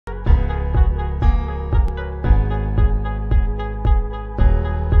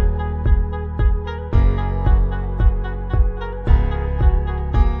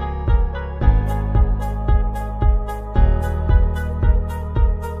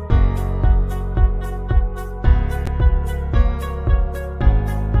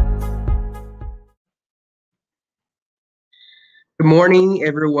Good morning,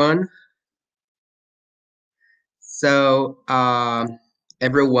 everyone.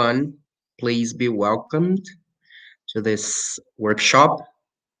 Everyone, please be welcomed to this workshop.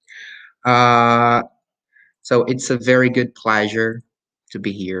 Uh, it's a very good pleasure to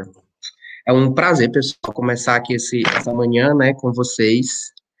be here. É um prazer, pessoal, começar aqui essa manhã, né, com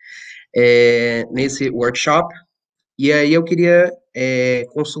vocês, nesse workshop. E aí eu queria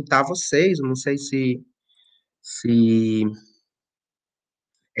consultar vocês, não sei se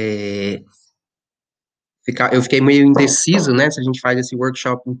eu fiquei meio indeciso, né, se a gente faz esse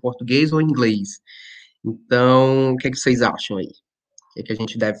workshop em português ou em inglês. Então, o que é que vocês acham aí? O que é que a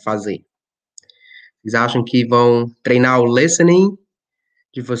gente deve fazer? Vocês acham que vão treinar o listening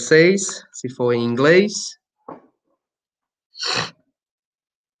de vocês, se for em inglês?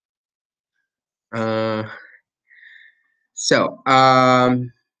 Uh,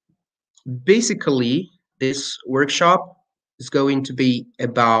 Basically, this workshop is going to be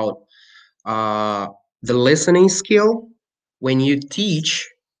about the listening skill when you teach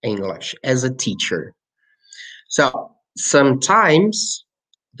English as a teacher. So sometimes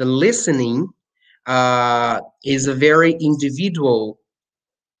the listening is a very individual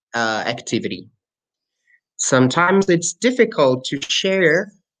activity. Sometimes it's difficult to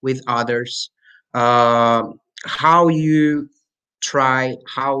share with others how you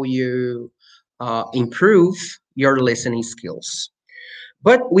improve your listening skills.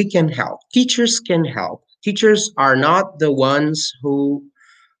 But we can help. Teachers can help. Teachers are not the ones who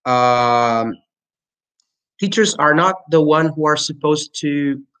are supposed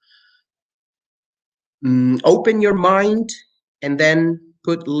to open your mind and then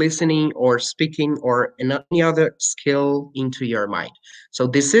put listening or speaking or any other skill into your mind. So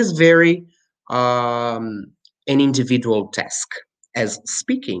this is very an individual task, as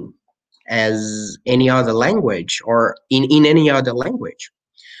speaking, as any other language or in any other language.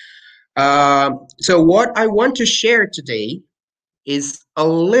 So what I want to share today is a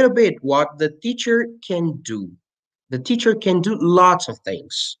little bit what the teacher can do. The teacher can do lots of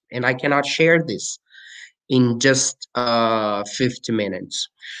things, and I cannot share this in just 50 minutes.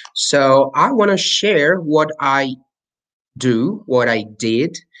 So I want to share what I do, what I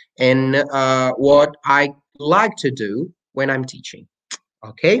did, and what I like to do when I'm teaching.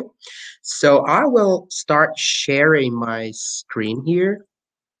 Okay, so I will start sharing my screen here,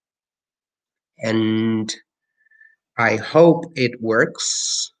 and I hope it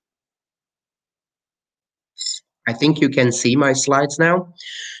works. I think you can see my slides now.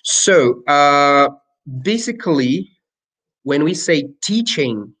 So basically, when we say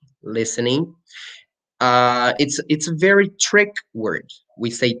teaching listening, it's a very trick word.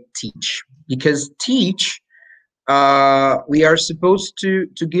 We say teach because teach, we are supposed to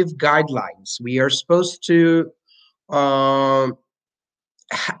give guidelines. We are supposed to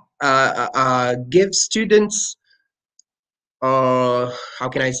give students, how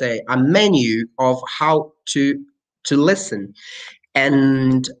can I say, a menu of how to listen.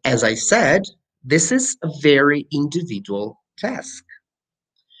 And as I said, this is a very individual task.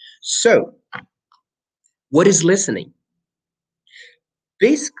 So, what is listening?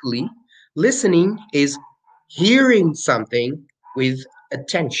 Basically, listening is hearing something with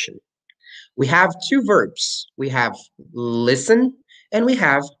attention. We have two verbs. We have listen and we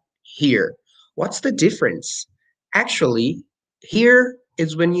have hear. What's the difference? Actually, hear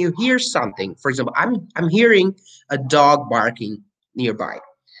is when you hear something. For example, I'm hearing a dog barking nearby.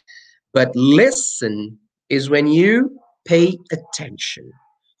 But listen is when you pay attention.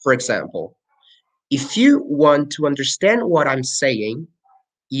 For example, if you want to understand what I'm saying,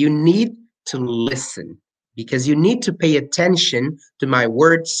 you need to listen because you need to pay attention to my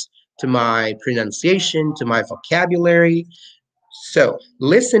words, to my pronunciation, to my vocabulary. So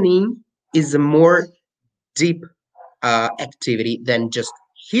listening is a more deep activity than just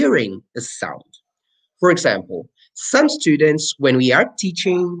hearing a sound. For example, some students, when we are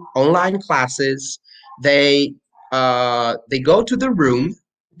teaching online classes, they go to the room,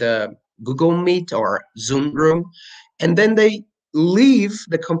 the Google Meet or Zoom room, and then they leave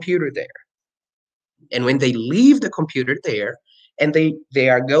the computer there. And when they leave the computer there, and they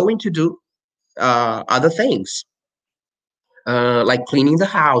are going to do other things, like cleaning the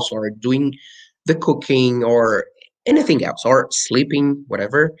house or doing the cooking or anything else, or sleeping,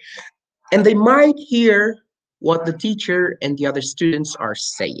 whatever, and they might hear what the teacher and the other students are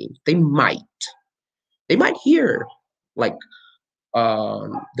saying. They might hear like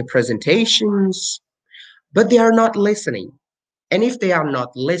the presentations, but they are not listening. And if they are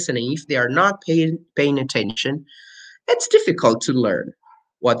not listening, if they are not paying attention, it's difficult to learn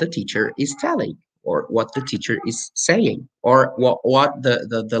what the teacher is telling. or what the teacher is saying, or what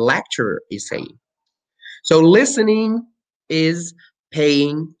the lecturer is saying. So listening is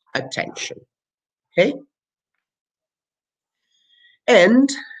paying attention, okay? And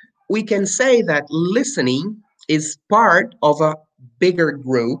we can say that listening is part of a bigger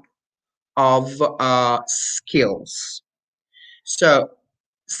group of skills. So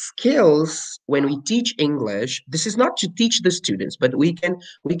skills, when we teach English, this is not to teach the students, but we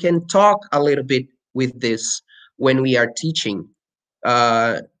can talk a little bit with this when we are teaching,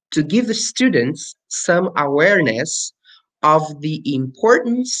 to give the students some awareness of the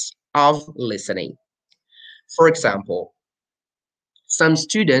importance of listening. For example, some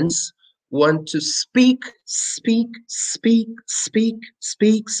students want to speak, speak, speak, speak,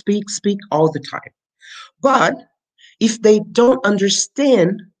 speak, speak, speak all the time. But if they don't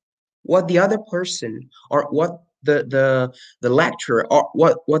understand what the other person, or what the lecturer, or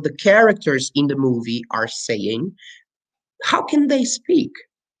what the characters in the movie are saying, how can they speak?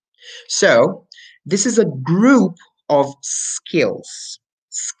 So this is a group of skills.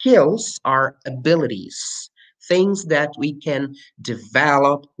 Skills are abilities, things that we can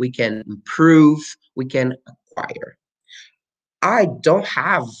develop, we can improve, we can acquire. I don't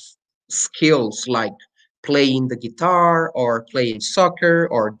have skills like playing the guitar, or playing soccer,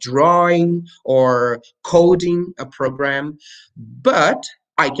 or drawing, or coding a program, but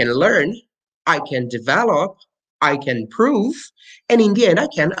I can learn, I can develop, I can improve, and in the end, I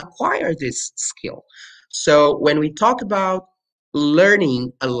can acquire this skill. So when we talk about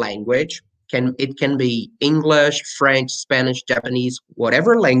learning a language, it can be English, French, Spanish, Japanese,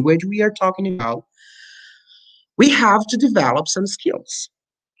 whatever language we are talking about, we have to develop some skills.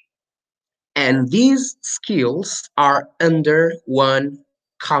 And these skills are under one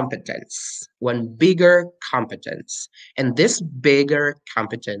competence, one bigger competence. And this bigger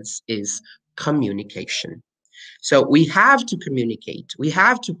competence is communication. So we have to communicate, we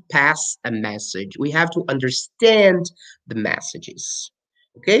have to pass a message, we have to understand the messages.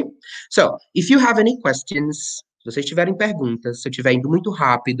 Ok? So, if you have any questions, se vocês tiverem perguntas, se eu estiver indo muito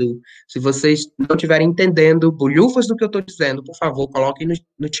rápido, se vocês não estiverem entendendo bolhufas do que eu estou dizendo, por favor, coloquem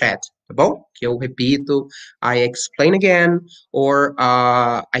no chat, tá bom? Que eu repito, I explain again, or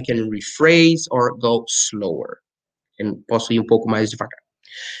I can rephrase or go slower. Posso ir um pouco mais devagar.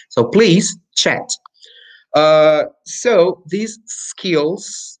 So, please, chat. So these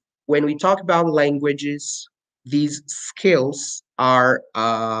skills, when we talk about languages, these skills are,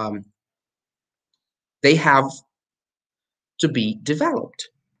 they have to be developed.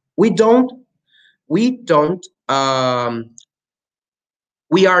 We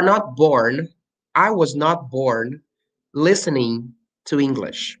are not born, I was not born listening to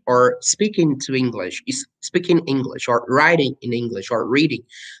English, or speaking English, or writing in English, or reading.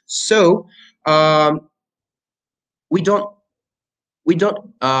 So, we don't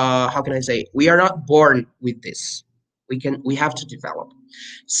how can I say, we are not born with this. We have to develop.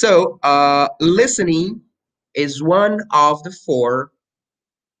 So listening is one of the 4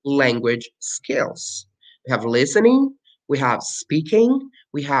 language skills. We have listening, we have speaking,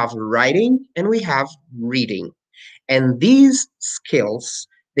 we have writing, and we have reading. And these skills,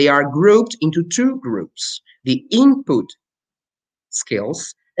 they are grouped into 2 groups: the input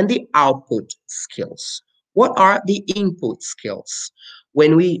skills and the output skills. What are the input skills?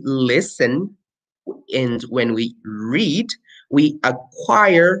 When we listen and when we read, we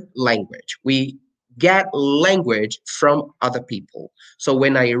acquire language. We get language from other people. So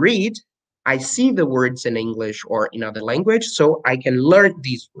when I read, I see the words in English or in other language, so I can learn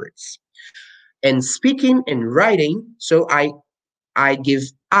these words. And speaking and writing, so I give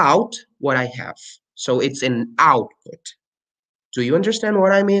out what I have. So it's an output. Do you understand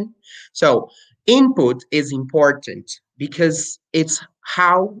what I mean? So input is important because it's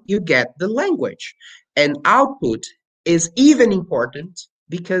how you get the language. And output is even important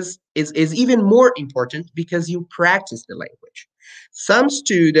because is even more important because you practice the language. Some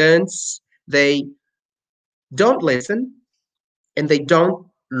students, they don't listen and they don't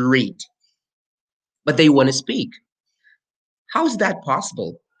read, but they want to speak. How is that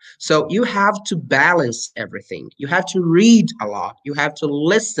possible? So you have to balance everything. You have to read a lot. You have to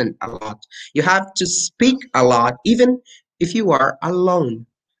listen a lot. You have to speak a lot, even if you are alone.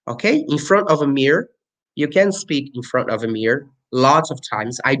 Okay? In front of a mirror, you can speak in front of a mirror lots of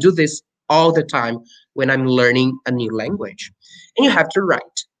times. I do this all the time when I'm learning a new language. And you have to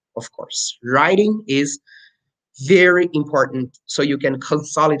write, of course. Writing is very important so you can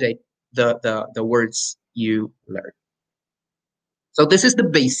consolidate the words you learn. So this is the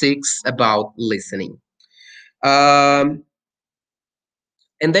basics about listening.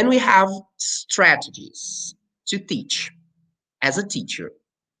 And then we have strategies to teach as a teacher.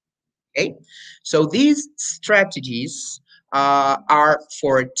 Okay, so these strategies are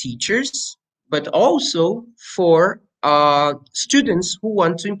for teachers, but also for students who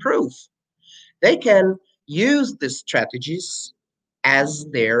want to improve. They can use these strategies as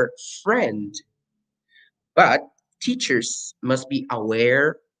their friend, but teachers must be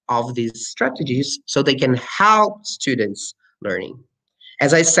aware of these strategies so they can help students learning.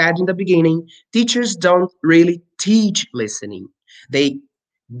 As I said in the beginning, teachers don't really teach listening. They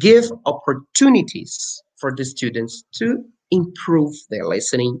give opportunities for the students to improve their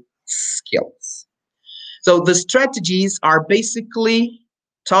listening skills. So the strategies are basically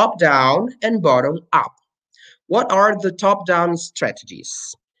top down and bottom up. What are the top down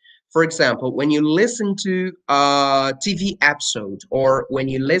strategies? For example, when you listen to a TV episode, or when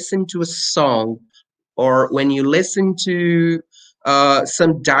you listen to a song, or when you listen to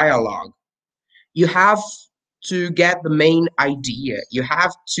some dialogue, you have to get the main idea.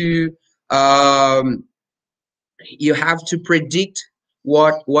 Um, you have to predict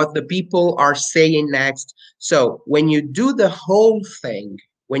what the people are saying next. So when you do the whole thing,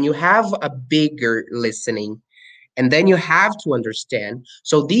 when you have a bigger listening, and then you have to understand.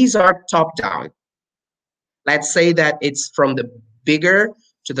 So these are top down. Let's say that it's from the bigger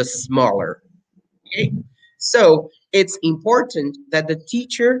to the smaller. Okay. So it's important that the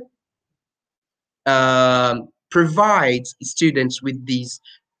teacher provides students with these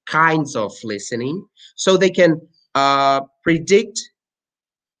kinds of listening so they can predict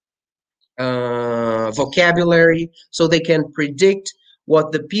vocabulary, so they can predict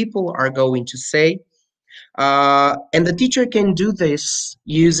what the people are going to say. And the teacher can do this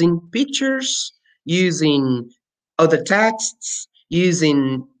using pictures, using other texts,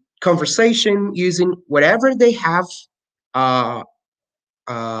 using conversation, using whatever they have uh,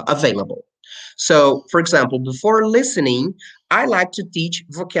 available. So, for example, before listening, I like to teach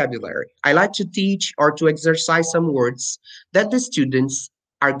vocabulary. I like to teach or to exercise some words that the students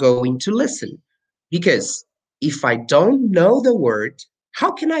are going to listen. Because if I don't know the word,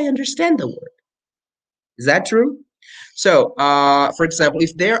 how can I understand the word? Is that true? So, for example,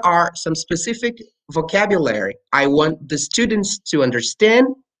 if there are some specific vocabulary I want the students to understand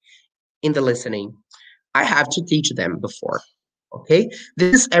in the listening, I have to teach them before. Okay,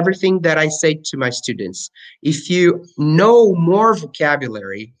 this is everything that I say to my students. If you know more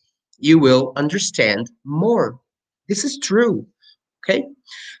vocabulary, you will understand more. This is true. Okay,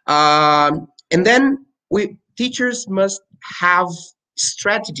 and then we teachers must have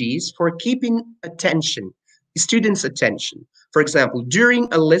strategies for keeping attention, students' attention. For example, during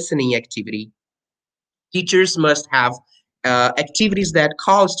a listening activity, teachers must have activities that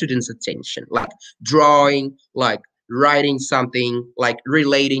call students' attention, like drawing, like writing something, like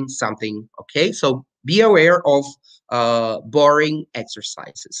relating something. Okay, so be aware of boring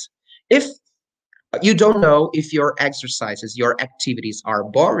exercises. If you don't know if your exercises, your activities are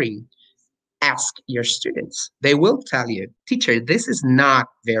boring, ask your students. They will tell you, teacher, this is not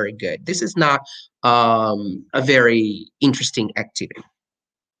very good. This is not a very interesting activity.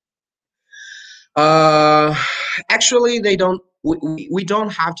 Uh, Actually, they don't. We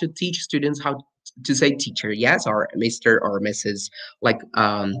don't have to teach students how to say teacher, yes, or Mr. or Mrs. Like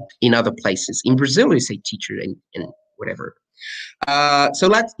in other places. In Brazil, we say teacher and whatever. So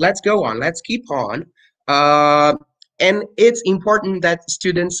let's go on. Let's keep on. Uh, and it's important that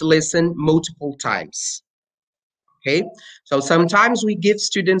students listen multiple times. Okay, so sometimes we give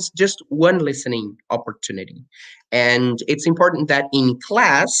students just one listening opportunity, and it's important that in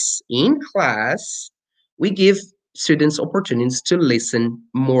class we give students opportunities to listen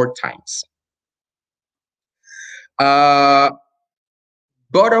more times. uh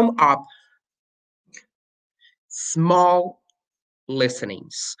Bottom up, small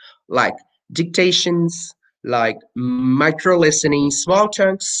listenings, like dictations, like micro listening, small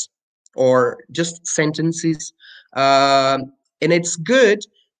chunks, or just sentences. And it's good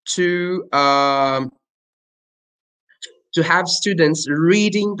to um, to have students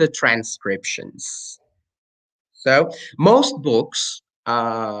reading the transcriptions. So most books,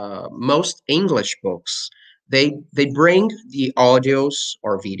 most English books, they bring the audios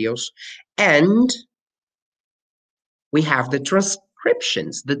or videos, and we have the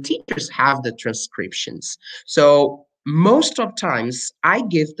transcriptions. The teachers have the transcriptions. So most of times I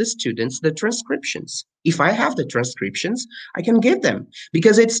give the students the transcriptions. If I have the transcriptions, I can give them,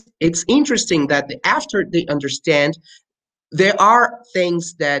 because it's interesting that after they understand, there are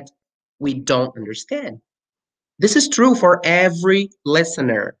things that we don't understand. This is true for every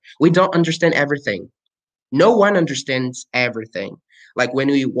listener. We don't understand everything. No one understands everything. Like when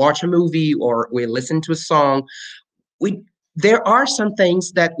we watch a movie or we listen to a song, there are some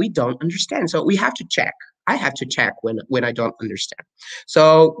things that we don't understand. So we have to check. I have to check when I don't understand.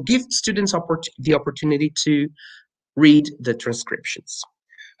 So give students the opportunity to read the transcriptions.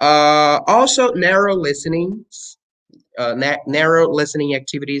 Also, narrow listening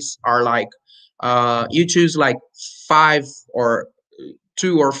activities are like you choose like 5 or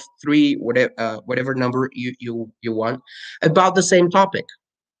 2 or 3, whatever number you want, about the same topic.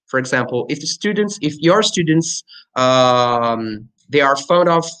 For example, if your students, they are fond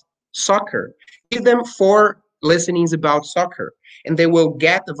of soccer, give them 4 listenings about soccer, and they will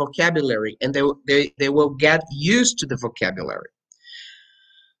get the vocabulary, and they will get used to the vocabulary.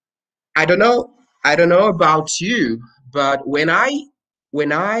 I don't know. I don't know about you, but when I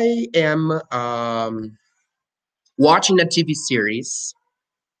am watching a TV series,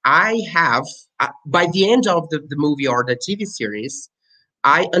 I have by the end of the movie or the TV series,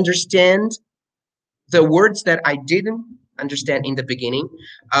 I understand the words that I didn't understand in the beginning,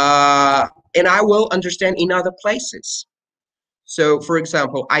 and I will understand in other places. So, for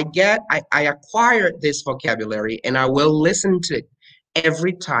example, I acquire this vocabulary, and I will listen to it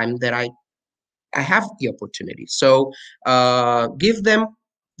every time that I have the opportunity. So, give them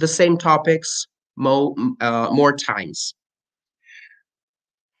the same topics more times.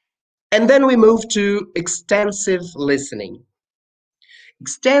 And then we move to extensive listening.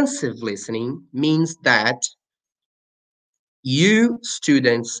 Extensive listening means that you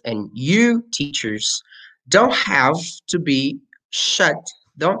students and you teachers don't have to be shut,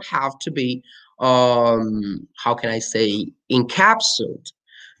 don't have to be, how can I say, encapsulated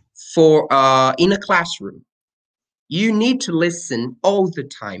for in a classroom. You need to listen all the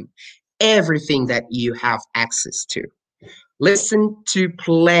time, everything that you have access to. Listen to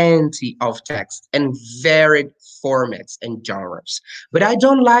plenty of text and varied formats and genres. But I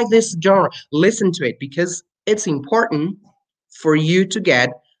don't like this genre. Listen to it because it's important for you to get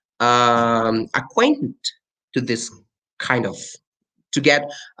acquainted to this kind of, to get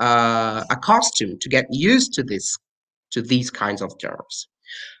accustomed, to get used to these kinds of genres.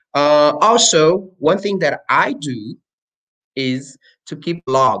 Also, one thing that I do is to keep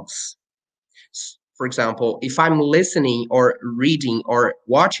logs. For example, if I'm listening or reading or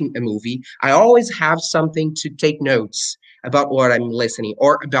watching a movie, I always have something to take notes about what I'm listening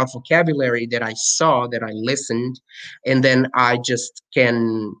or about vocabulary that I saw, that I listened, and then I just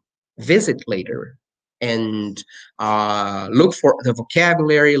can visit later and look for the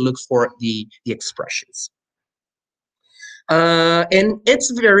vocabulary, look for the expressions. And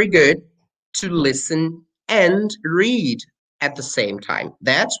it's very good to listen and read at the same time.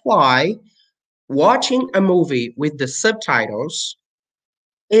 That's why watching a movie with the subtitles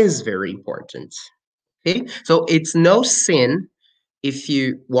is very important. Okay, so it's no sin if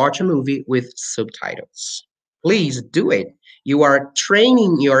you watch a movie with subtitles. Please do it. You are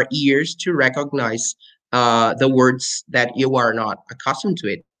training your ears to recognize the words that you are not accustomed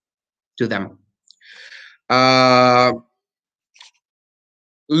to them. Uh,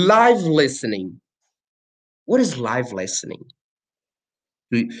 Live listening. What is live listening?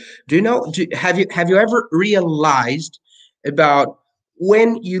 Do, do you know? Have you ever realized about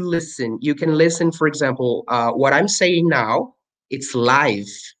when you listen? You can listen, for example, what I'm saying now. It's live,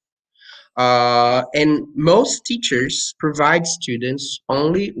 and most teachers provide students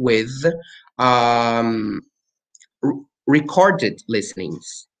only with um, recorded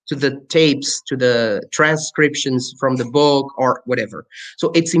listenings to the tapes, to the transcriptions from the book or whatever.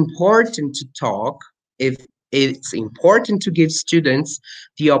 So it's important to talk. If it's important to give students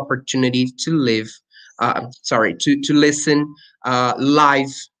the opportunity to to listen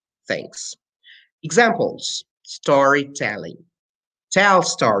live things. Examples: storytelling. Tell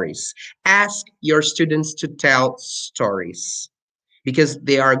stories. Ask your students to tell stories because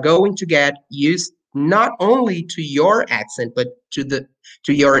they are going to get used not only to your accent but to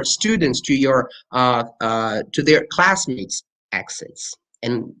your students, to their classmates' accents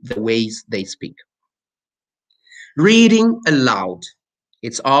and the ways they speak. Reading aloud.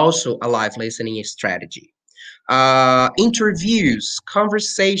 It's also a live listening strategy. Interviews,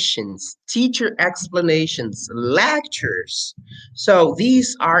 conversations, teacher explanations, lectures. So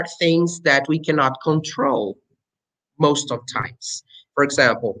these are things that we cannot control most of times. For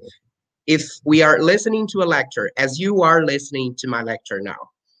example, if we are listening to a lecture, as you are listening to my lecture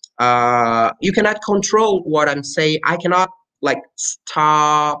now, you cannot control what I'm saying. I cannot like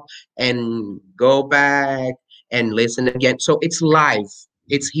stop and go back and listen again. So it's live,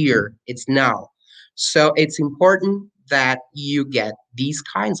 it's here, it's now. So it's important that you get these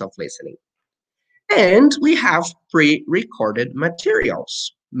kinds of listening. And we have pre-recorded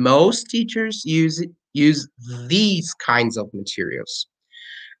materials. Most teachers use these kinds of materials.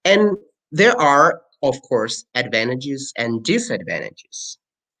 And there are, of course, advantages and disadvantages.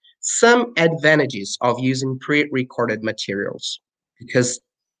 Some advantages of using pre-recorded materials, because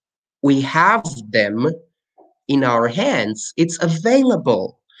we have them in our hands, it's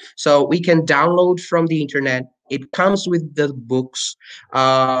available. So we can download from the internet. It comes with the books.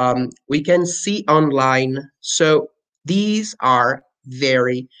 We can see online. So these are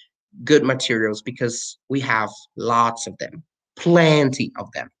very good materials because we have lots of them, plenty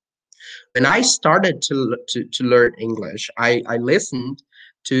of them. When I started to learn English, I listened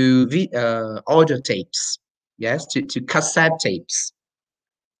to the audio tapes, yes, to cassette tapes.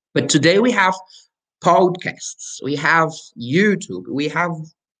 But today we have podcasts, we have YouTube, we have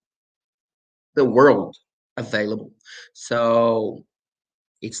the world available. So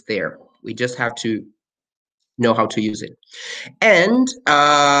it's there. We just have to know how to use it. And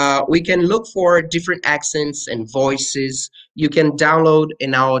we can look for different accents and voices. You can download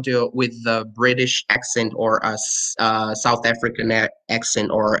an audio with the British accent or a South African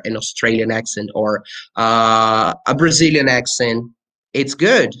accent or an Australian accent or a Brazilian accent. It's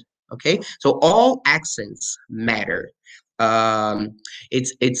good. Okay, so all accents matter.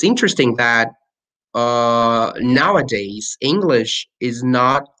 It's interesting that nowadays English is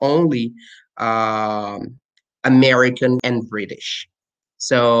not only American and British.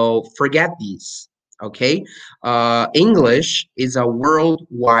 So forget these, okay? English is a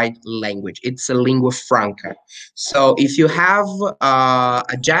worldwide language. It's a lingua franca. So if you have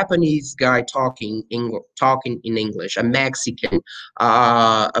a Japanese guy talking in English, a Mexican,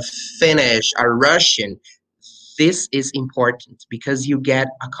 a Finnish, a Russian, this is important because you get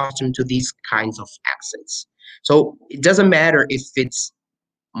accustomed to these kinds of accents. So it doesn't matter if it's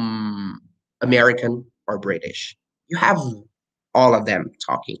American or British. You have all of them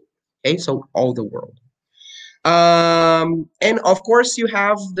talking. Okay, so all the world. And of course, you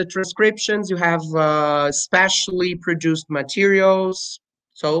have the transcriptions, you have specially produced materials.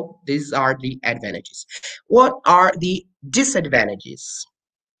 So these are the advantages. What are the disadvantages?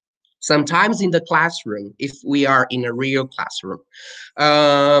 Sometimes in the classroom, if we are in a real classroom,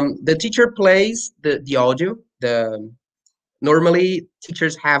 the teacher plays the audio. Normally,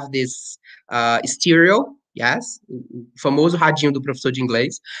 teachers have this stereo, yes, famoso radinho do professor de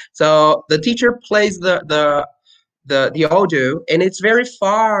inglês. So the teacher plays the audio, and it's very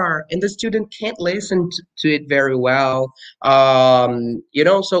far, and the student can't listen to it very well.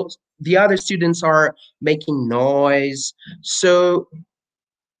 So the other students are making noise. So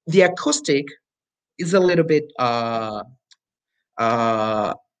the acoustic is a little bit an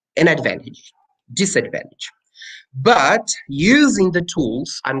advantage, disadvantage. But using the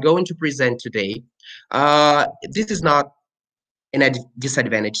tools I'm going to present today, this is not a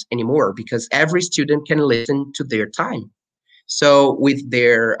disadvantage anymore because every student can listen to their time. So with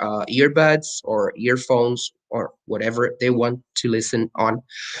their earbuds or earphones or whatever they want to listen on.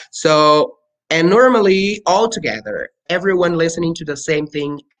 So, and normally all together, everyone listening to the same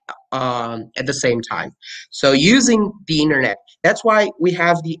thing at the same time. So using the internet, that's why we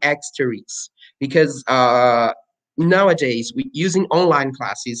have the X-series, because nowadays using online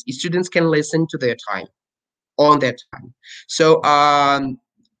classes, students can listen to their time on their time. So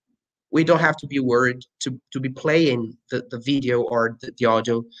we don't have to be worried to be playing the video or the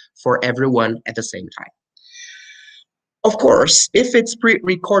audio for everyone at the same time. Of course, if it's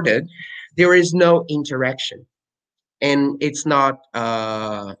pre-recorded, there is no interaction. And it's not,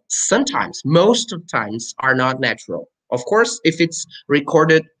 sometimes, most of times are not natural. Of course, if it's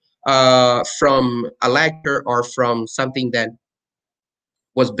recorded from a lecture or from something that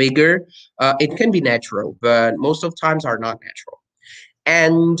was bigger, it can be natural, but most of times are not natural.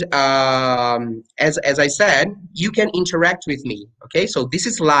 And as I said, you can interact with me, okay? So this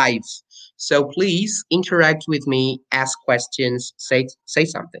is live. So please interact with me, ask questions, say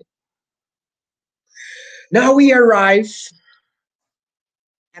something. Now we arrive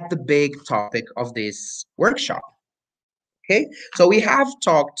at the big topic of this workshop, okay? So we have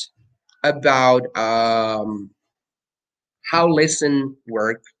talked about how listen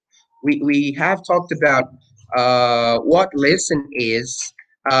work. We have talked about what listen is,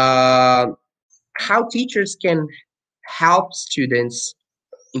 how teachers can help students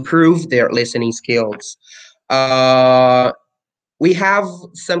improve their listening skills. We have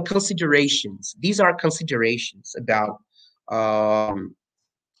some considerations. These are considerations about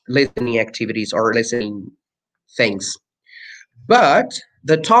listening activities or listening things. But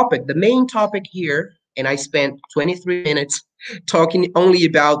the main topic here, and I spent 23 minutes talking only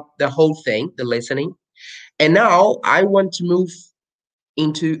about the whole thing, the listening. And now I want to move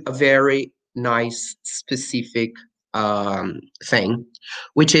into a very nice, specific thing,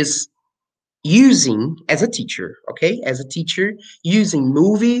 which is using as a teacher, okay? As a teacher, using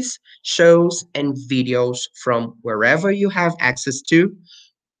movies, shows, and videos from wherever you have access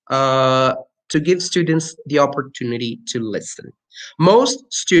uh, to give students the opportunity to listen. Most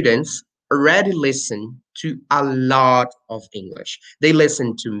students already listen to a lot of English. They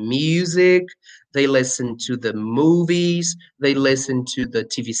listen to music, they listen to the movies, they listen to the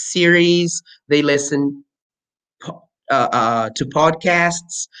TV series, they listen to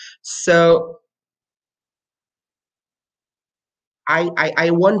podcasts. So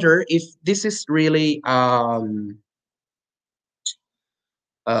I wonder if this is really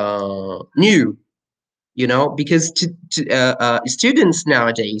new, you know, because students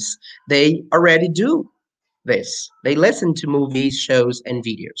nowadays, they already do this. They listen to movies, shows, and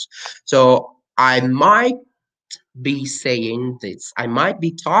videos. So I might be saying this. I might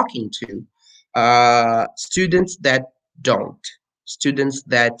be talking to students that don't, students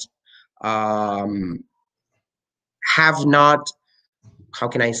that um, have not, how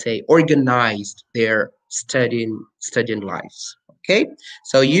can I say, organized their studying lives. Okay,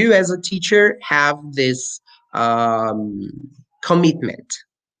 so you as a teacher have this um, commitment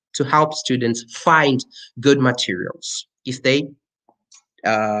to help students find good materials if they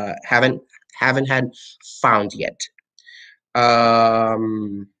haven't had found yet.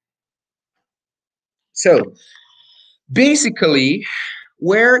 Um, so basically,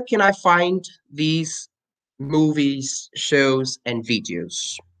 where can I find these movies, shows, and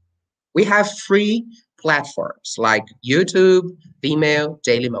videos? We have free platforms like YouTube, Vimeo,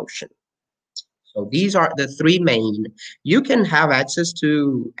 Dailymotion. So these are the three main. You can have access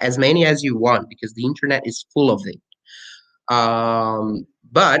to as many as you want because the internet is full of it.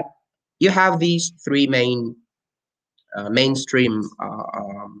 But you have these three main mainstream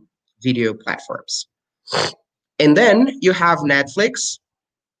video platforms. And then you have Netflix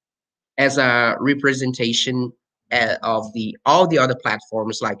as a representation of the all the other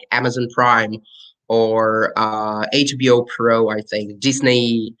platforms like Amazon Prime or HBO Pro, I think,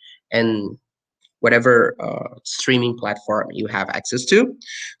 Disney, and whatever streaming platform you have access to.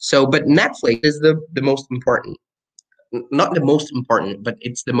 So, but Netflix is the most important, not the most important, but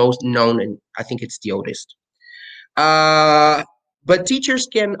it's the most known, and I think it's the oldest. Uh, but teachers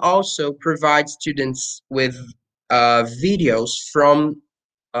can also provide students with videos from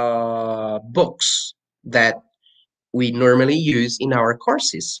books that we normally use in our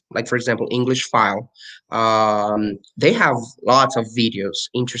courses. Like, for example, English File. They have lots of videos,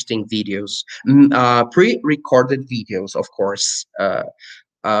 interesting videos, pre-recorded videos, of course.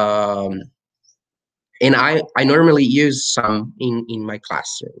 Um, and I normally use some in my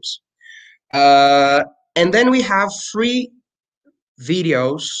classrooms. Uh, and then we have free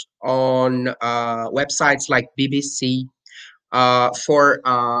videos on websites like BBC for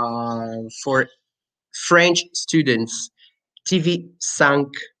French students, TV5.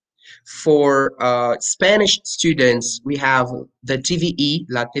 For Spanish students, we have the TVE,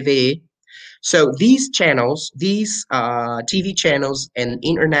 La TVE. So these channels, these TV channels and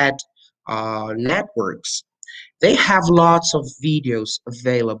internet networks, they have lots of videos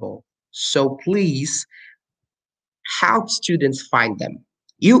available. So please help students find them.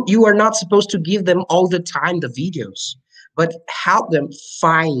 You are not supposed to give them all the time the videos, but help them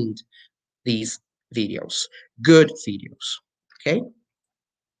find these videos, good videos, okay?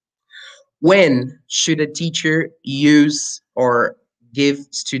 When should a teacher use or give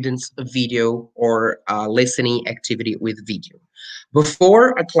students a video or a listening activity with video? Before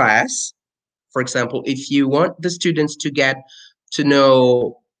a class, for example, if you want the students to get to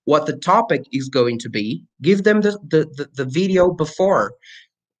know what the topic is going to be, give them the video before.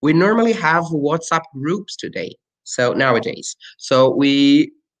 We normally have WhatsApp groups today, so nowadays. So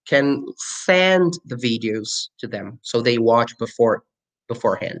we can send the videos to them so they watch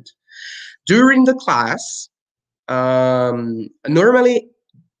beforehand. During the class, normally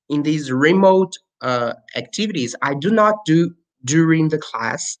in these remote activities, I do not do during the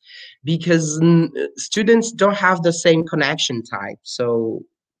class because students don't have the same connection type. So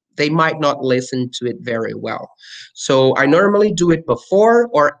they might not listen to it very well. So I normally do it before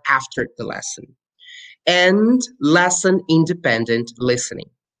or after the lesson. And lesson independent listening.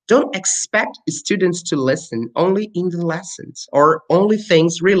 Don't expect students to listen only in the lessons or only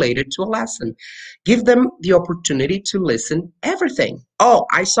things related to a lesson. Give them the opportunity to listen everything. Oh,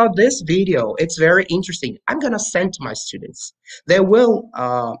 I saw this video. It's very interesting. I'm gonna send to my students. They will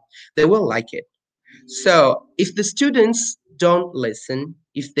like it. So if the students don't listen,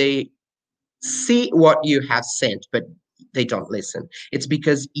 if they see what you have sent, but they don't listen, it's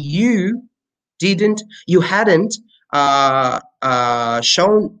because you hadn't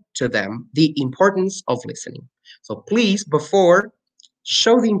shown to them the importance of listening. So please, before,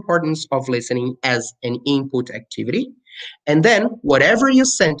 show the importance of listening as an input activity. And then whatever you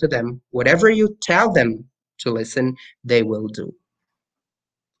send to them, whatever you tell them to listen, they will do.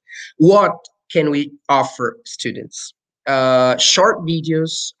 What can we offer students? Short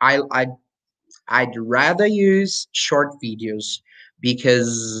videos. I'd rather use short videos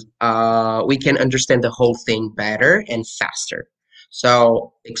because we can understand the whole thing better and faster.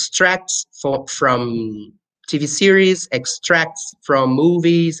 So extracts from TV series, extracts from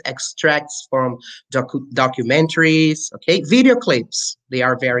movies, extracts from documentaries, okay? Video clips, they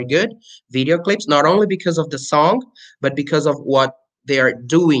are very good. Video clips, not only because of the song, but because of what they are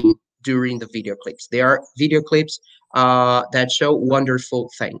doing during the video clips. They are video clips that show wonderful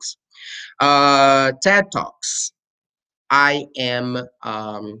things. TED Talks. I am,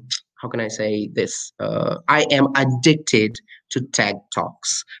 how can I say this? I am addicted to TED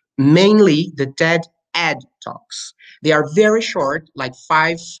Talks, mainly the TED Ed Talks. They are very short, like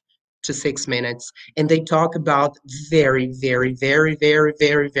 5 to 6 minutes, and they talk about very, very, very, very,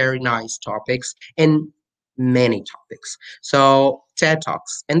 very, very nice topics and many topics. So TED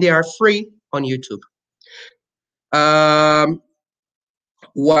Talks, and they are free on YouTube.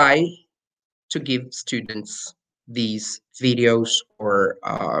 Why to give students these videos or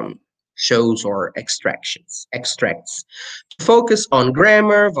shows or extracts to focus on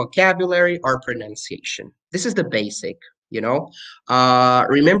grammar, vocabulary, or pronunciation? This is the basic, you know.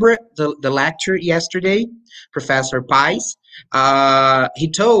 Remember the lecture yesterday, Professor Pies? He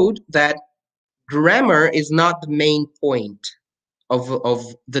told that grammar is not the main point of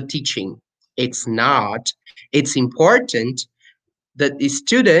the teaching. It's not. It's important that the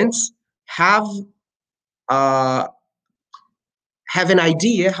students have an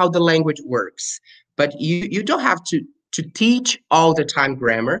idea how the language works. But you don't have to teach all the time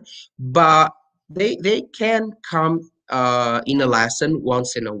grammar, but they can come in a lesson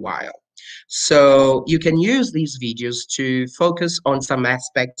once in a while. So you can use these videos to focus on some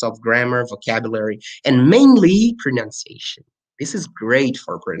aspects of grammar, vocabulary, and mainly pronunciation. This is great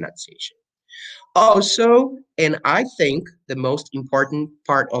for pronunciation. Also, and I think the most important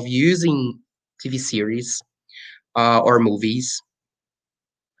part of using TV series or movies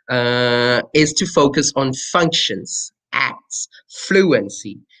is to focus on functions, acts,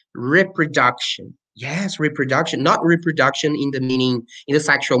 fluency, reproduction. Yes, reproduction, not reproduction in the meaning, in the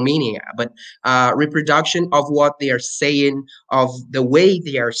sexual meaning, but reproduction of what they are saying, of the way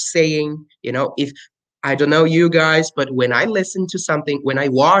they are saying. You know, if I don't know you guys, but when I listen to something, when I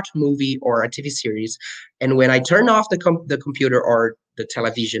watch a movie or a TV series, and when I turn off the computer or the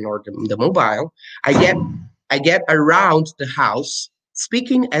television or the mobile, I get around the house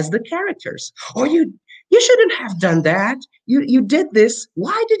speaking as the characters. Oh, you shouldn't have done that. You did this.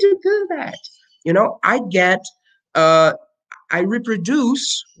 Why did you do that? You know, I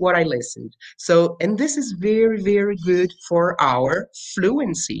reproduce what I listened. So, and this is very, very good for our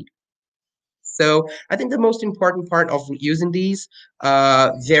fluency. So I think the most important part of using these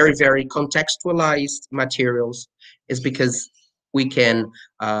very, very contextualized materials is because we can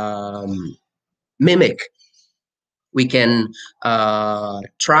mimic, we can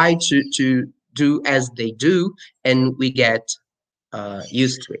try to do as they do, and we get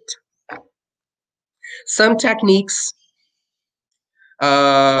used to it. Some techniques,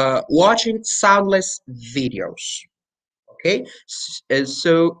 watching soundless videos, okay?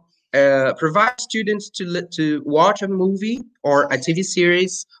 So provide students to watch a movie or a TV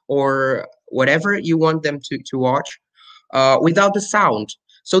series or whatever you want them to watch without the sound.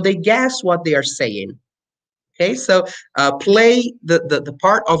 So they guess what they are saying. Okay, so play the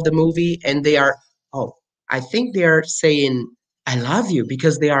part of the movie and they are, oh, I think they are saying, I love you,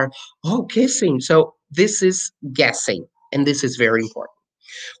 because they are, oh, kissing. So this is guessing, and this is very important.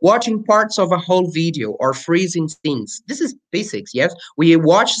 Watching parts of a whole video or freezing scenes. This is basics, yes? We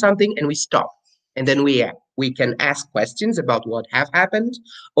watch something and we stop. And then we can ask questions about what have happened,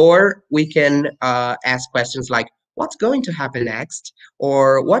 or we can ask questions like, what's going to happen next?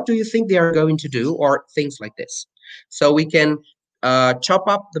 Or what do you think they are going to do? Or things like this. So we can chop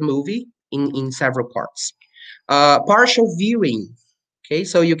up the movie in several parts. Partial viewing. Okay,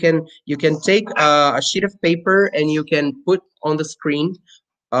 so you can take a sheet of paper and you can put on the screen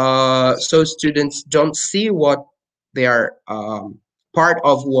so students don't see what they are part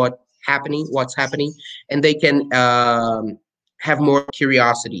of what's happening, and they can have more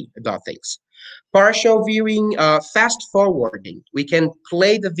curiosity about things. Partial viewing, fast forwarding. We can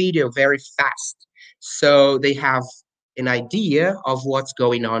play the video very fast, so they have an idea of what's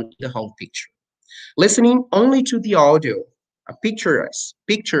going on in the whole picture. Listening only to the audio, a pictureless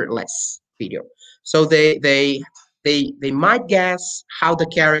video. So they might guess how the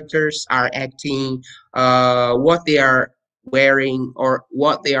characters are acting, what they are wearing, or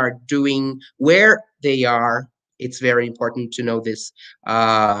what they are doing, where they are. It's very important to know this,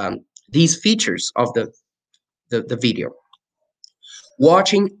 these features of the video.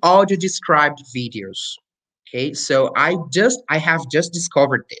 Watching audio described videos. Okay, so I have just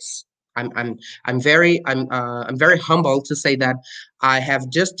discovered this. I'm very humble to say that I have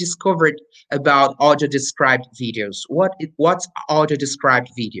just discovered about audio described videos. What's audio described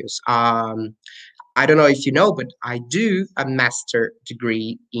videos? I don't know if you know, but I do a master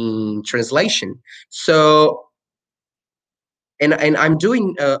degree in translation. So and I'm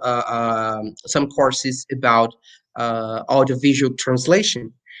doing some courses about audiovisual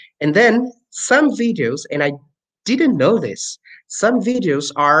translation. And then some videos, and I didn't know this, some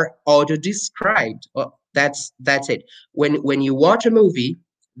videos are audio described. That's it. When you watch a movie,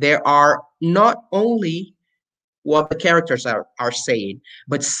 there are not only what the characters are saying,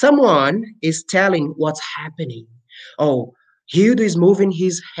 but someone is telling what's happening. Oh, Hildo is moving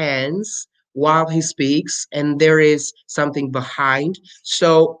his hands while he speaks, and there is something behind.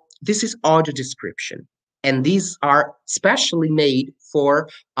 So this is audio description. And these are specially made for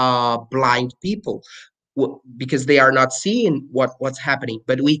blind people because they are not seeing what's happening.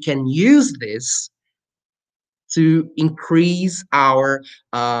 But we can use this to increase our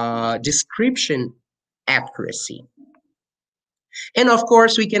description accuracy. And of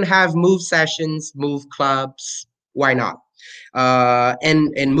course, we can have move sessions, move clubs. Why not?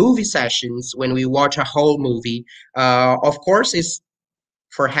 And movie sessions, when we watch a whole movie, of course, is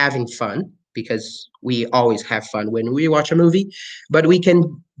for having fun, because we always have fun when we watch a movie, but we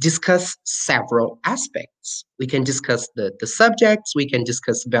can discuss several aspects. We can discuss the subjects, we can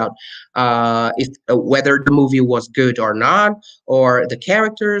discuss about if whether the movie was good or not, or the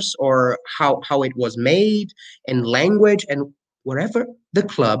characters, or how it was made, and language, and whatever the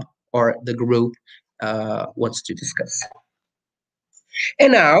club or the group wants to discuss.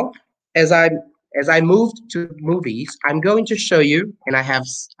 And now, as I moved to movies, I'm going to show you, and I have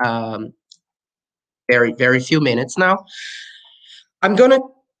very few minutes now. I'm gonna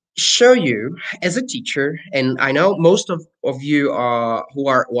show you as a teacher, and I know most of you who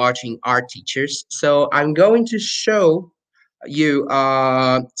are watching are teachers, so I'm going to show you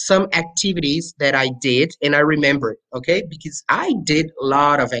some activities that I did and I remember, okay? Because I did a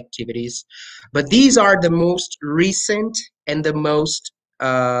lot of activities, but these are the most recent and the most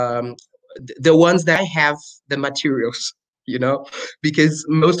the ones that I have the materials, you know, because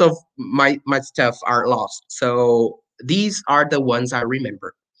most of my stuff are lost. So these are the ones I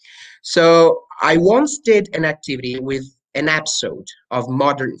remember. So I once did an activity with an episode of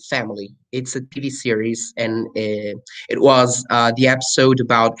Modern Family. It's a TV series, and it was the episode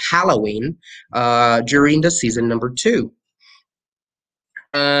about Halloween during the season number 2.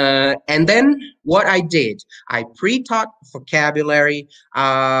 And then what I did, I pre-taught vocabulary.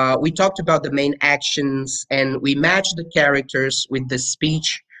 We talked about the main actions, and we matched the characters with the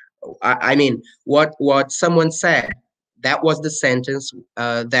speech. I mean, what someone said. That was the sentence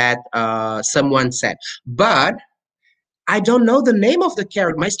that someone said. But I don't know the name of the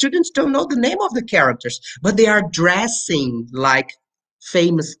character. My students don't know the name of the characters, but they are dressing like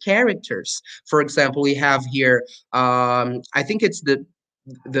famous characters. For example, we have here, I think it's the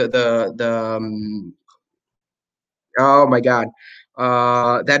oh my God,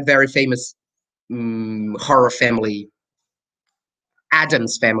 that very famous horror family,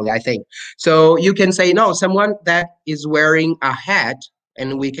 Adam's Family, I think. So you can say, no, someone that is wearing a hat,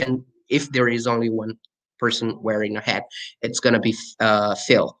 and we can, if there is only one person wearing a hat, it's going to be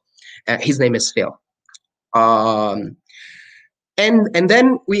Phil. His name is Phil. And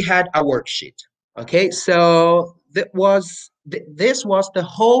then we had a worksheet. Okay, so this was the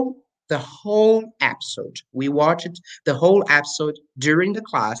whole episode. We watched the whole episode during the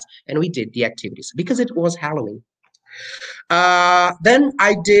class, and we did the activities because it was Halloween. Then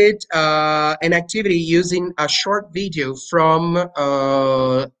I did an activity using a short video from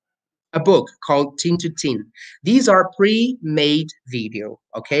a book called Teen to Teen. These are pre-made video,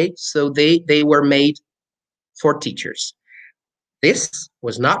 okay? So they were made for teachers. This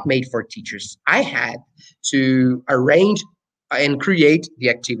was not made for teachers. I had to arrange and create the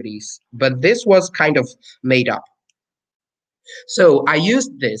activities, but this was kind of made up. So I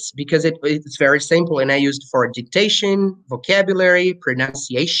used this because it's very simple, and I used for dictation, vocabulary,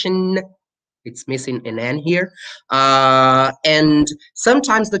 pronunciation, It's missing an N here. And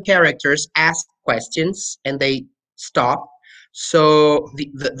sometimes the characters ask questions and they stop. So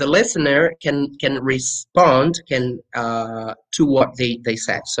the listener can respond to what they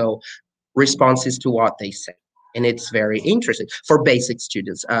said. So responses to what they say. And it's very interesting for basic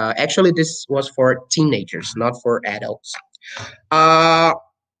students. Actually, this was for teenagers, not for adults. Uh,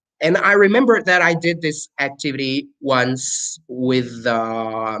 and I remember that I did this activity once with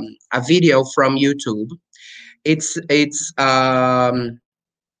a video from YouTube. It's a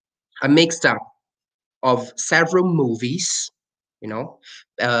mixed up of several movies, you know,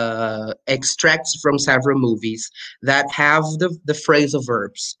 extracts from several movies that have the phrasal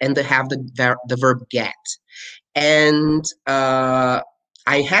verbs and they have the verb get. And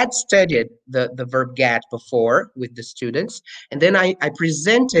I had studied the verb get before with the students, and then I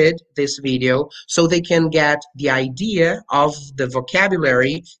presented this video so they can get the idea of the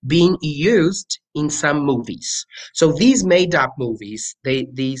vocabulary being used in some movies. So these made up movies,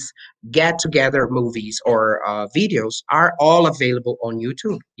 these get together movies or videos are all available on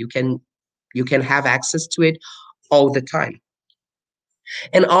YouTube. You can have access to it all the time.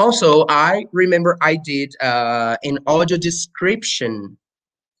 And also, I remember I did an audio description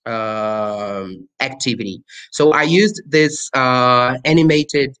activity. So I used this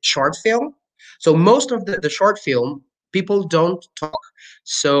animated short film. So most of the short film, people don't talk.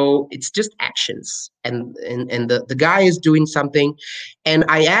 So it's just actions. And the guy is doing something. And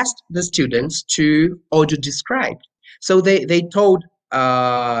I asked the students to audio describe. So they told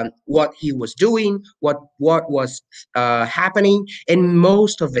what he was doing, what was happening, and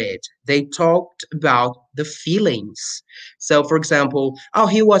most of it they talked about the feelings. So, for example, oh,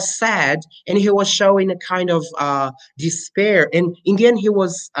 he was sad, and he was showing a kind of despair, and in the end, he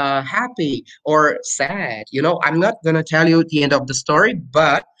was happy or sad. You know, I'm not gonna tell you the end of the story,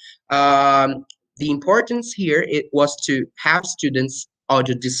 but the importance here it was to have students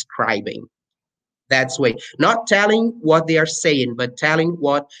audio describing. That's way, not telling what they are saying, but telling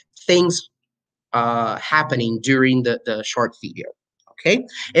what things happening during the short video. Okay,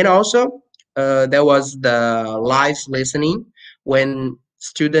 and also there was the live listening when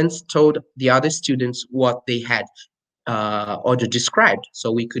students told the other students what they had audio described,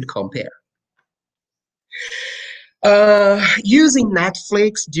 so we could compare. Using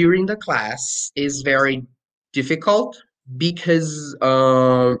Netflix during the class is very difficult because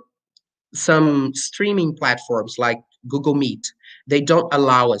some streaming platforms like Google Meet, they don't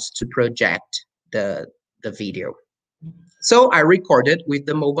allow us to project the video. So I recorded with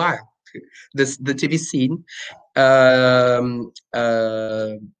the mobile, the TV scene, and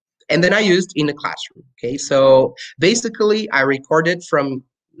then I used in the classroom. Okay, so basically I recorded from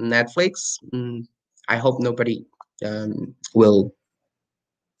Netflix. I hope nobody will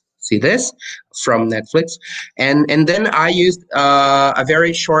see this from Netflix, and then I used a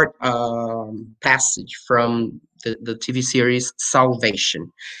very short passage from the TV series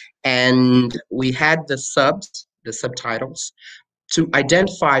Salvation, and we had the subtitles to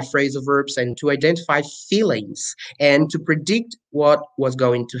identify phrasal verbs and to identify feelings and to predict what was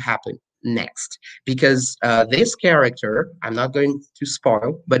going to happen next. Because this character, I'm not going to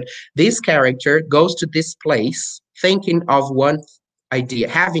spoil, but this character goes to this place thinking of one idea,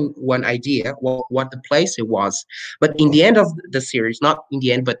 having one idea what the place it was. But in the end of the series, not in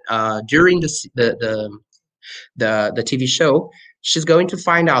the end, but during the TV show, she's going to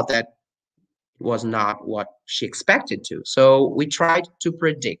find out that was not what she expected to. So we tried to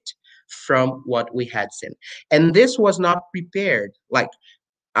predict from what we had seen. And this was not prepared. Like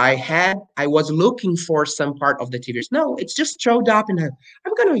I was looking for some part of the TV. No, it's just showed up and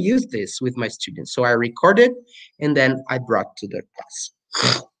I'm going to use this with my students. So I recorded and then I brought to the class.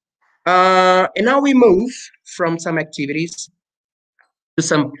 And now we move from some activities to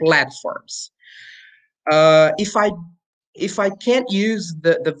some platforms. If I can't use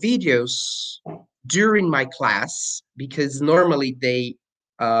the videos during my class because normally they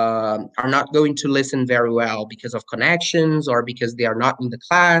are not going to listen very well because of connections or because they are not in the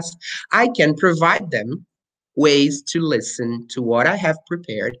class, I can provide them ways to listen to what I have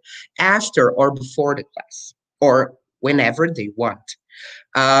prepared after or before the class or whenever they want.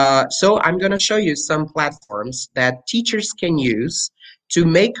 So I'm going to show you some platforms that teachers can use to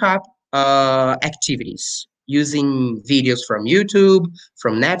make up activities using videos from YouTube,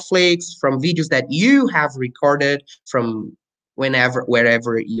 from Netflix, from videos that you have recorded from wherever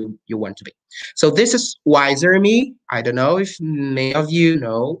you want to be. So this is Wiser.me. I don't know if many of you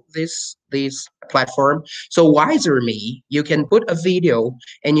know this platform. So Wiser.me, you can put a video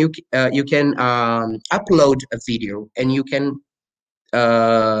and you can upload a video and you can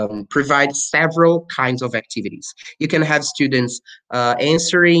provide several kinds of activities. You can have students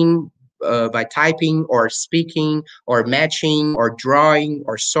answering by typing or speaking or matching or drawing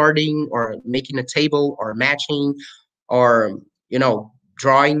or sorting or making a table or matching or,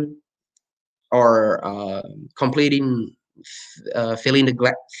 drawing or completing, filling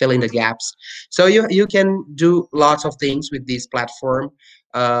the gaps. So you can do lots of things with this platform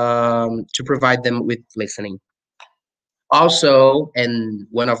to provide them with listening. Also, and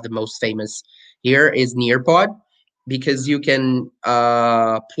one of the most famous here is Nearpod, because you can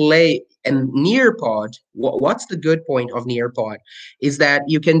play. And Nearpod, what's the good point of Nearpod is that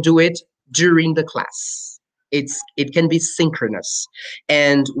you can do it during the class. It can be synchronous,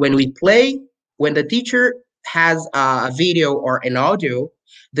 and when we play, when the teacher has a video or an audio,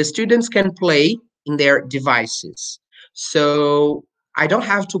 the students can play in their devices. So I don't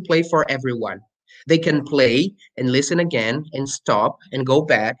have to play for everyone. They can play and listen again and stop and go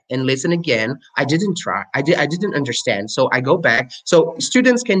back and listen again. I didn't try. I didn't understand. So I go back. So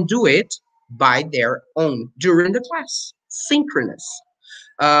students can do it by their own during the class, synchronous.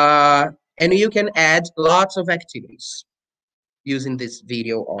 Uh, and you can add lots of activities using this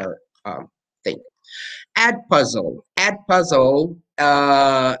video or thing. Add puzzle. Add puzzle.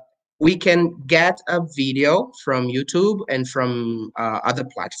 We can get a video from YouTube and from other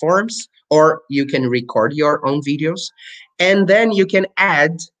platforms, or you can record your own videos, and then you can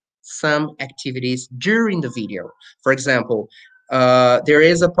add some activities during the video. For example, there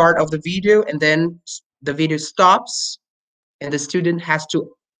is a part of the video, and then the video stops, and the student has to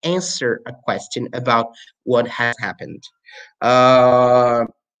answer a question about what has happened.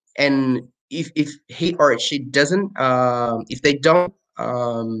 And if he or she doesn't, if they don't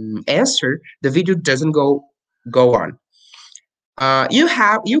answer, the video doesn't go on.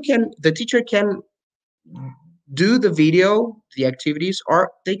 The teacher can do the video, the activities,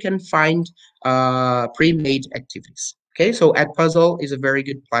 or they can find pre-made activities. Okay, so Edpuzzle is a very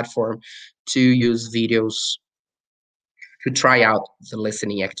good platform to use videos to try out the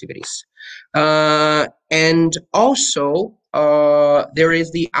listening activities. And also, there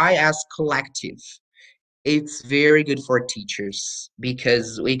is the IS Collective. It's very good for teachers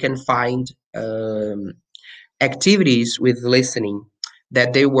because we can find activities with listening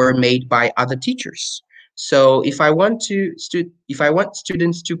that they were made by other teachers. So if I want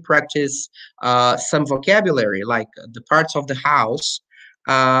students to practice some vocabulary, like the parts of the house,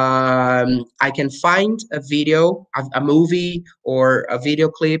 I can find a video, a movie, or a video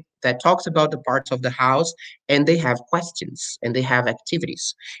clip that talks about the parts of the house, and they have questions and they have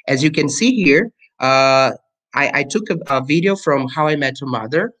activities. As you can see here, I took a video from How I Met Your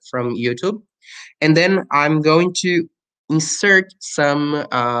Mother from YouTube, and then I'm going to insert some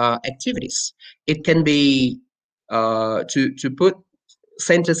activities. It can be to put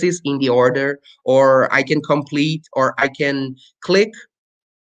sentences in the order, or I can complete, or I can click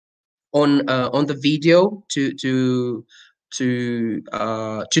on the video to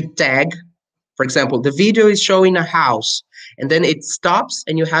tag. For example, the video is showing a house, and then it stops,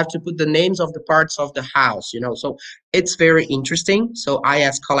 and you have to put the names of the parts of the house. So it's very interesting. So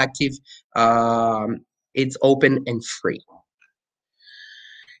IS Collective, it's open and free.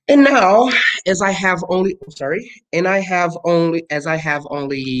 And now, as I have only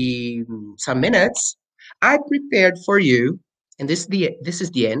some minutes, I prepared for you, and this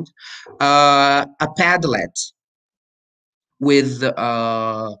is the end, a Padlet with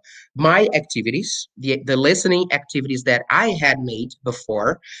my activities, the listening activities that I had made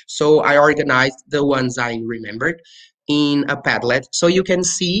before. So I organized the ones I remembered in a Padlet, so you can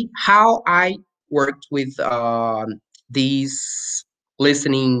see how I worked with these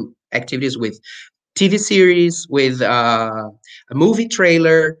listening activities, with TV series, with a movie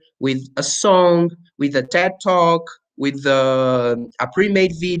trailer, with a song, with a TED Talk, with a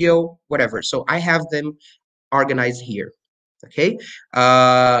pre-made video, whatever. So I have them organized here. Okay.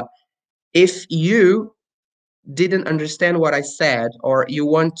 If you didn't understand what I said, or you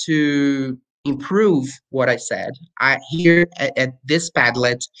want to improve what I said, here at this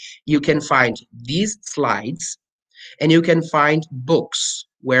Padlet, you can find these slides, and you can find books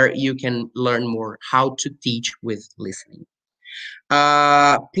where you can learn more how to teach with listening.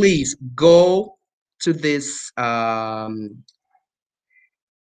 Please go to this.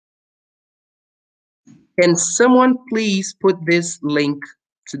 Can someone please put this link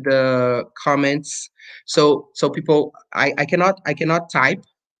to the comments, so people, I cannot type,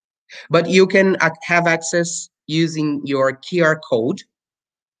 but you can have access using your QR code,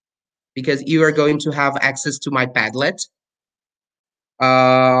 because you are going to have access to my Padlet.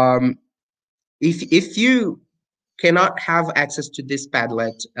 If you cannot have access to this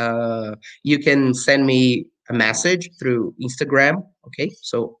Padlet, you can send me a message through Instagram. Okay,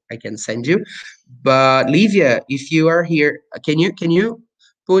 so I can send you. But Livia, if you are here, can you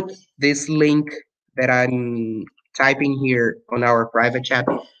put this link that I'm typing here on our private chat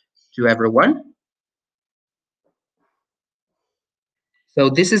to everyone? So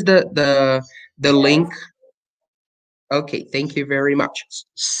this is the link. Okay, thank you very much.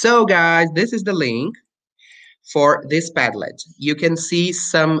 So guys, this is the link for this Padlet. You can see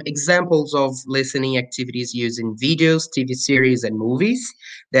some examples of listening activities using videos, TV series, and movies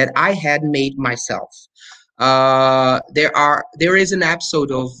that I had made myself. There is an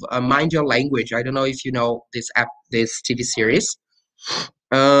episode of Mind Your Language. I don't know if you know this TV series.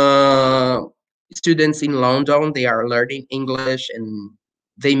 Uh, Students in London, they are learning English and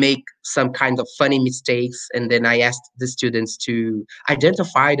they make some kind of funny mistakes. And then I asked the students to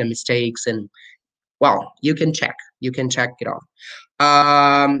identify the mistakes, and well, you can check it out.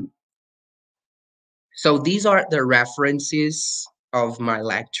 So these are the references of my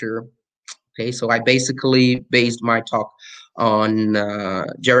lecture. Okay, so I basically based my talk on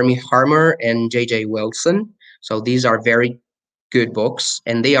Jeremy Harmer and J.J. Wilson. So these are very good books,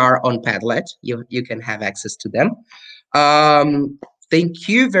 and they are on Padlet. You can have access to them. Thank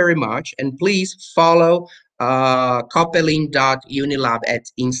you very much, and please follow copelin.unilab at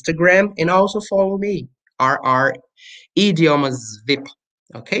Instagram, and also follow me, RR Idiomas VIP.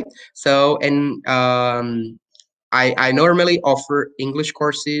 Okay, so and I normally offer English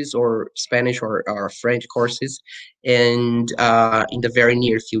courses or Spanish or French courses, and in the very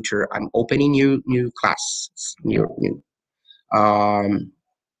near future, I'm opening new classes, new how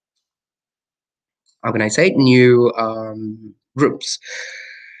can I say, new groups.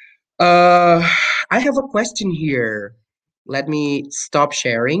 I have a question here. Let me stop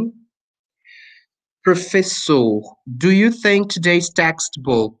sharing. Professor, do you think today's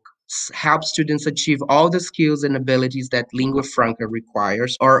textbooks help students achieve all the skills and abilities that lingua franca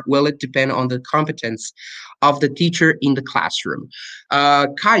requires, or will it depend on the competence of the teacher in the classroom?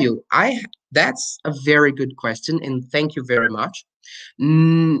 Caio, that's a very good question, and thank you very much.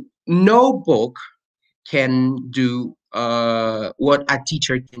 No book can do what a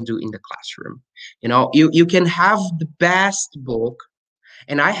teacher can do in the classroom. You know, you can have the best book,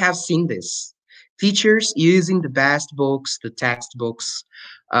 and I have seen this. Teachers using the best books, the textbooks,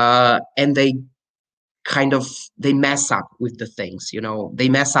 and they mess up with the things. You know, they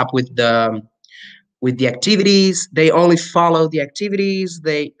mess up with the activities. They only follow the activities.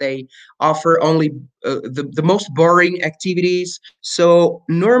 They offer only the most boring activities. So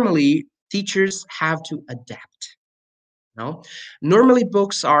normally teachers have to adapt. No, normally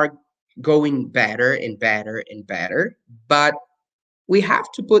books are going better and better and better, but we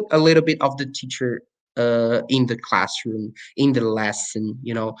have to put a little bit of the teacher in the classroom, in the lesson.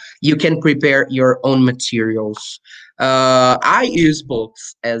 You know, you can prepare your own materials. I use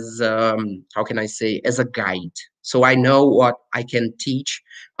books as how can I say, as a guide, so I know what I can teach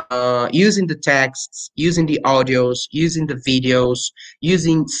using the texts, using the audios, using the videos,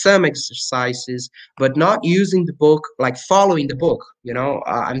 using some exercises, but not using the book, like following the book. You know,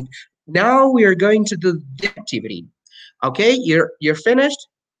 now we are going to do the activity. Okay, you're finished.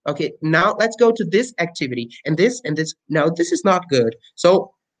 Okay, now let's go to this activity and this and this. No, this is not good.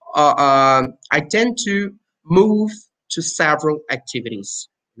 So I tend to move to several activities,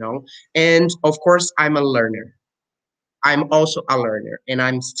 you know, and of course I'm a learner. I'm also a learner, and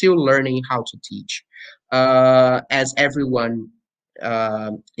I'm still learning how to teach, as everyone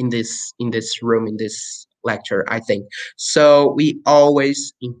in this room, in this lecture, I think. So we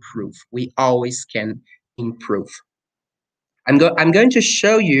always improve. We always can improve. I'm going to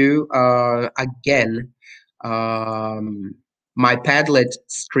show you again my Padlet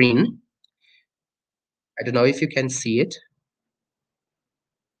screen. I don't know if you can see it.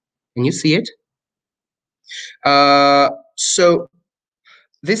 Can you see it? So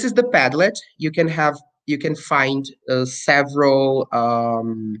this is the Padlet. You can find several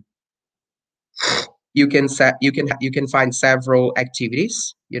you can find several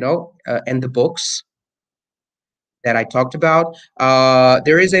activities, you know, and the books that I talked about.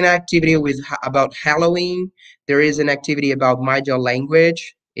 There is an activity about Halloween. There is an activity about Mind Your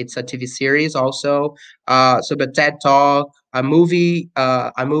Language. It's a TV series also. So the TED Talk, a movie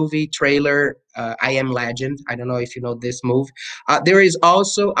trailer, I Am Legend. I don't know if you know this movie. There is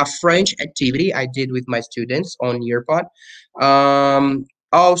also a French activity I did with my students on Yearpod.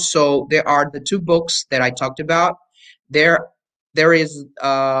 Also, there are the two books that I talked about. There is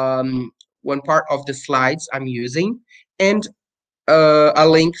one part of the slides I'm using, and a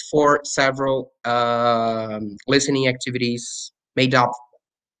link for several listening activities made up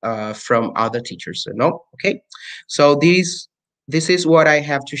from other teachers. So, no, okay. So this is what I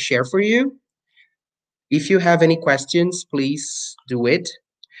have to share for you. If you have any questions, please do it.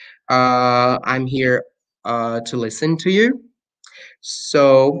 I'm here to listen to you.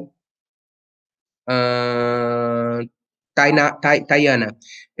 So, Tayana,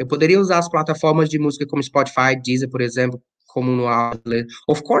 eu poderia usar as plataformas de música como Spotify, Deezer, por exemplo, como no aula?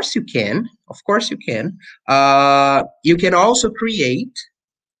 Of course you can. Of course you can. You can also create.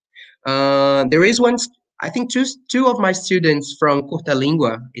 There is one. I think two of my students from Curta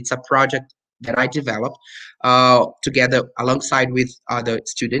Língua. It's a project that I developed together alongside with other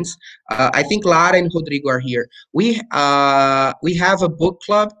students. I think Lara and Rodrigo are here. We have a book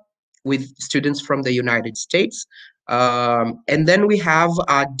club with students from the United States. And then we have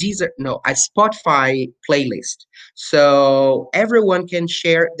a Spotify playlist. So everyone can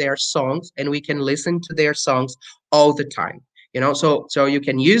share their songs and we can listen to their songs all the time. So you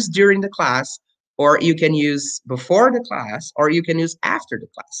can use during the class, or you can use before the class, or you can use after the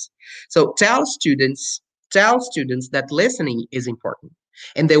class. So tell students that listening is important,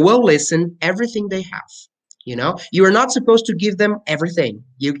 and they will listen everything they have. You are not supposed to give them everything.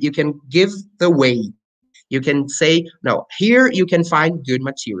 You can give the way. You can say, no, here you can find good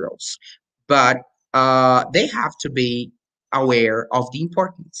materials, but they have to be aware of the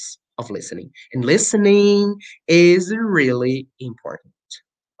importance of listening. And listening is really important,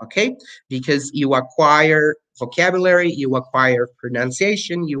 okay? Because you acquire vocabulary, you acquire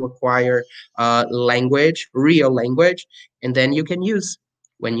pronunciation, you acquire language, real language, and then you can use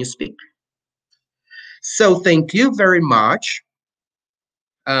when you speak. So thank you very much.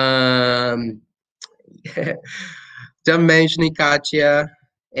 Don't mention Katia.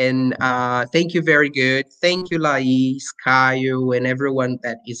 And thank you very good. Thank you, Lais, Caio, and everyone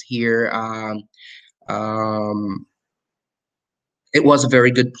that is here. It was a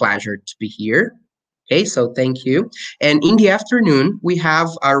very good pleasure to be here. Okay, so thank you. And in the afternoon, we have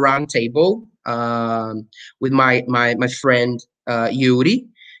a round table with my friend Yuri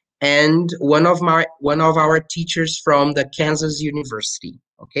and one of our teachers from the Kansas University.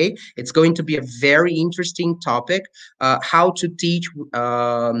 Okay, it's going to be a very interesting topic, how to teach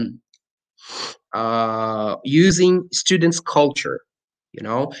using students' culture,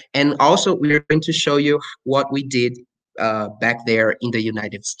 and also we're going to show you what we did back there in the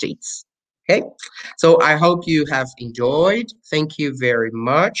United States. Okay, so I hope you have enjoyed. Thank you very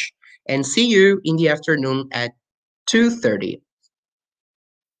much, and see you in the afternoon at 2:30.